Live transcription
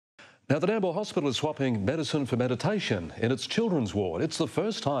Now, the Nambour Hospital is swapping medicine for meditation in its children's ward. It's the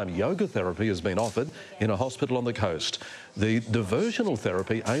first time yoga therapy has been offered in a hospital on the coast. The diversional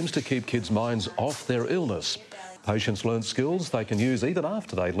therapy aims to keep kids' minds off their illness. Patients learn skills they can use even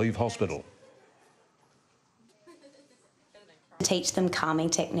after they leave hospital. Teach them calming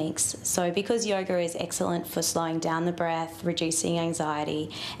techniques. So because yoga is excellent for slowing down the breath, reducing anxiety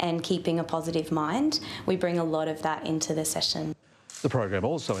and keeping a positive mind, we bring a lot of that into the session. The program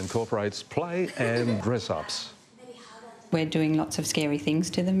also incorporates play and dress-ups. We're doing lots of scary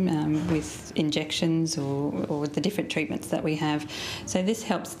things to them with injections or the different treatments that we have. So this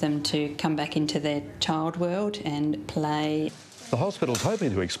helps them to come back into their child world and play. The hospital's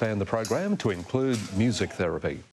hoping to expand the program to include music therapy.